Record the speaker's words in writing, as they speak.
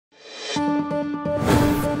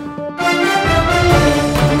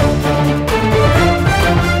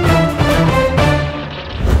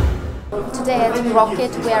Today at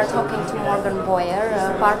Rocket we are talking to Morgan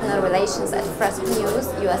Boyer, Partner Relations at Fresco News,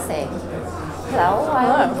 USA. Hello,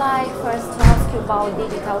 I would like first to ask you about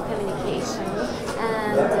digital communication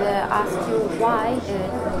and ask you why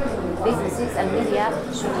businesses and media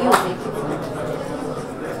should use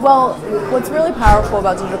it. Well, what's really powerful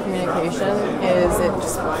about digital communication is it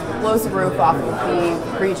just blows the roof off of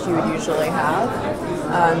the reach you would usually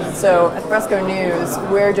have. So at Fresco News,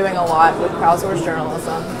 we're doing a lot with crowdsourced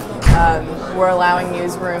journalism. We're allowing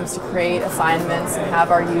newsrooms to create assignments and have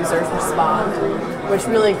our users respond, which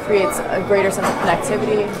really creates a greater sense of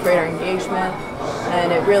connectivity, greater engagement,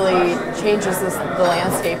 and it really changes the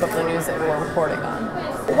landscape of the news that we're reporting on.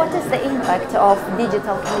 What is the impact of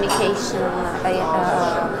digital communication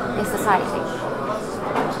in society,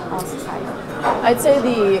 on society? I'd say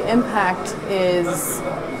the impact is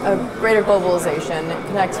a greater globalization,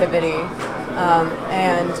 connectivity,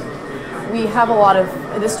 and we have a lot of,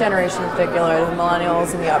 this generation in particular, the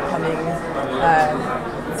millennials and the upcoming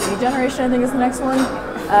Z generation, I think is the next one.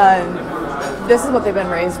 This is what they've been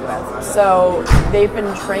raised with. So they've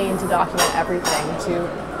been trained to document everything, to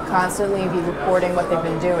constantly be reporting what they've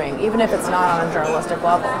been doing, even if it's not on a journalistic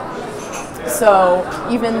level. So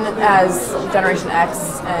even as Generation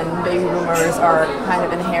X and baby boomers are kind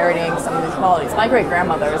of inheriting some of these qualities, my great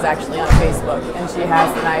grandmother is actually on Facebook and she has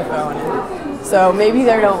an iPhone. And so maybe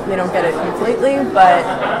they don't get it completely, but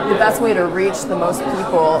the best way to reach the most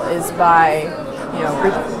people is by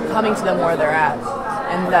coming to them where they're at,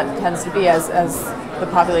 and that tends to be as the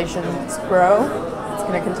populations grow. It's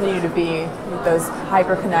going to continue to be those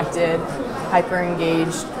hyper-connected,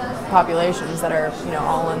 hyper-engaged populations that are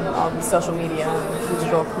all on social media and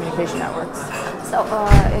digital communication networks. So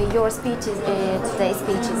your speech is today's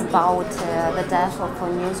speech is about the death of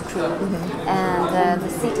a news crew and the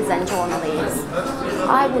citizen journalist.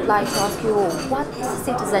 I would like to ask you what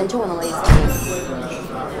citizen journalism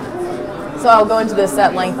is. So I'll go into this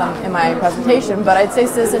at length in my presentation, but I'd say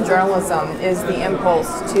citizen journalism is the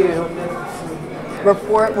impulse to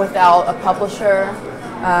report without a publisher,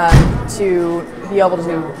 to be able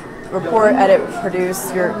to report, edit,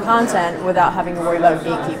 produce your content without having to worry about a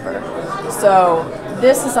gatekeeper. So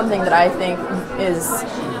this is something that I think is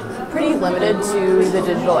pretty limited to the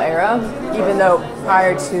digital era, even though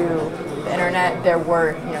prior to the internet there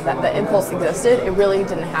were, that the impulse existed. It really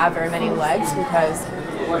didn't have very many legs because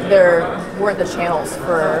there weren't the channels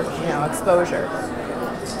for exposure.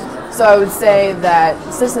 So I would say that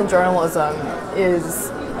citizen journalism is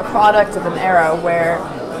a product of an era where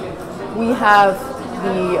we have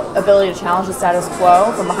the ability to challenge the status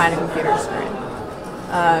quo from behind a computer screen.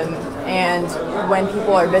 And when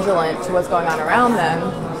people are vigilant to what's going on around them,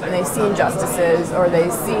 and they see injustices or they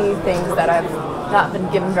see things that have not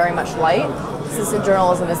been given very much light, citizen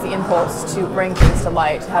journalism is the impulse to bring things to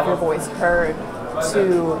light, to have your voice heard,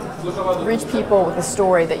 to reach people with a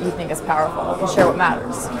story that you think is powerful, and share what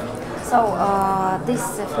matters. So this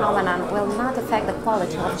phenomenon will not affect the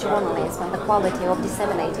quality of journalism and the quality of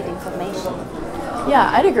disseminated information.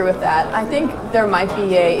 Yeah, I'd agree with that. I think there might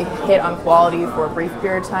be a hit on quality for a brief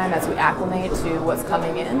period of time as we acclimate to what's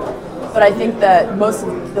coming in. But I think that most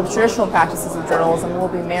of the traditional practices of journalism will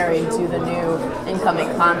be married to the new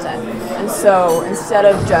incoming content. And so instead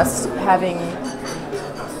of just having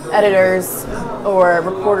editors or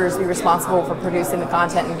reporters be responsible for producing the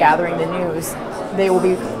content and gathering the news, they will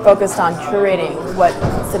be focused on curating what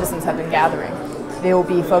citizens have been gathering. They will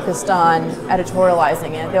be focused on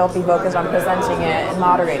editorializing it. They'll be focused on presenting it and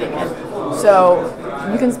moderating it. So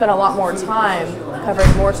you can spend a lot more time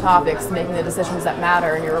covering more topics, making the decisions that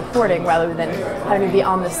matter in your reporting, rather than having to be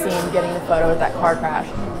on the scene, getting the photo of that car crash,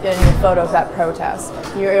 getting the photo of that protest.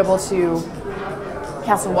 You're able to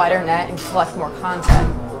cast a wider net and collect more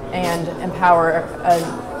content and empower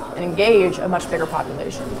and engage a much bigger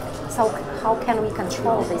population. So how can we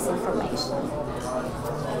control this information?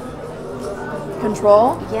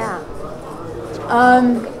 Control? Yeah.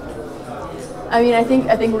 I mean, I think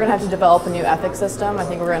we're going to have to develop a new ethics system. I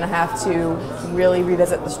think we're going to have to really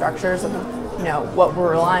revisit the structures of what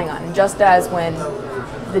we're relying on. And just as when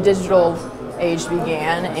the digital age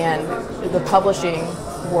began and the publishing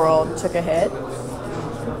world took a hit,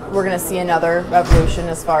 we're going to see another revolution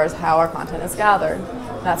as far as how our content is gathered.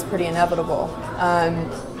 That's pretty inevitable.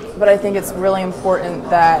 But I think it's really important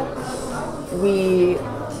that we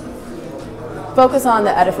focus on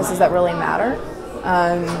the edifices that really matter,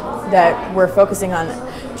 that we're focusing on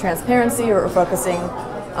transparency, or we're focusing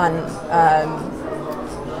on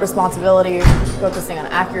responsibility, focusing on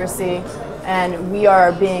accuracy, and we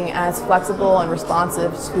are being as flexible and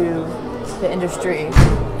responsive to the industry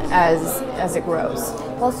as it grows.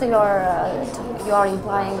 Also, you're you are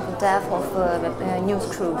implying the death of news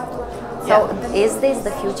crew. So is this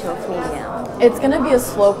the future of media? It's going to be a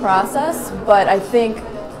slow process, but I think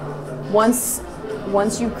once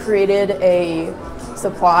you've created a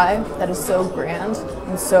supply that is so grand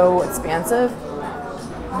and so expansive,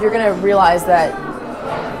 you're going to realize that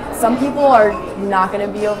some people are not going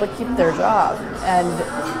to be able to keep their job. And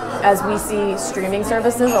as we see streaming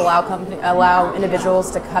services allow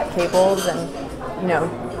individuals to cut cables, and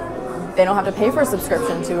they don't have to pay for a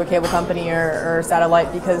subscription to a cable company or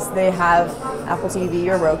satellite because they have Apple TV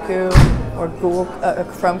or Roku or Google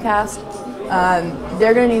Chromecast.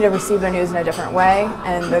 They're going to need to receive their news in a different way,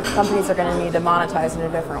 and the companies are going to need to monetize in a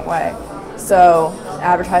different way. So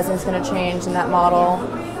advertising is going to change in that model,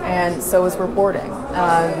 and so is reporting.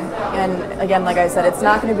 And again, like I said, it's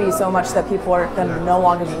not going to be so much that people are going to no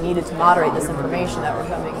longer be needed to moderate this information that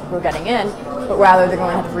we're getting in, but rather they're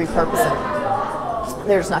going to have to repurpose it.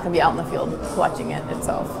 They're just not going to be out in the field collecting it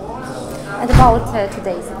itself. And about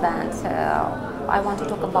today's event, I want to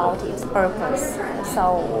talk about its purpose.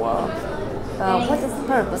 So, what is the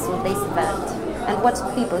purpose of this event, and what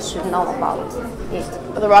people should know about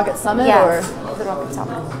it? The Rocket Summit, yes, or the Rocket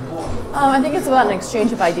Summit. I think it's about an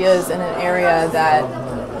exchange of ideas in an area that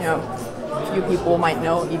few people might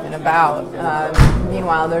know even about.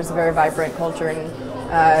 Meanwhile, there's a very vibrant culture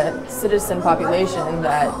and citizen population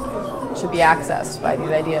that should be accessed by these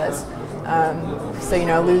ideas. So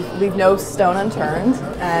leave no stone unturned,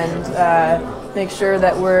 and make sure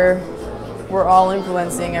that we're all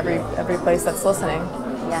influencing every place that's listening.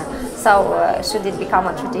 Yeah. So should it become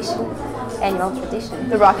a tradition, annual tradition?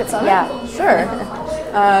 The Rocket Summit? Yeah. Sure.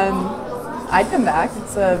 I'd come back.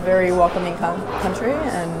 It's a very welcoming country,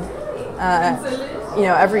 and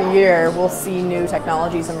every year we'll see new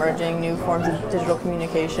technologies emerging, new forms of digital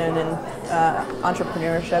communication and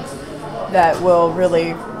entrepreneurship that will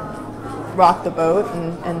really rock the boat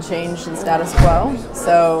and change the status quo.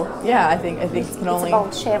 So yeah, I think it can only. It's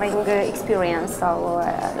about sharing experience. So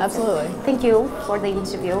absolutely. Thank you for the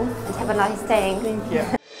interview, and have a nice day. Thank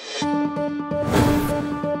you.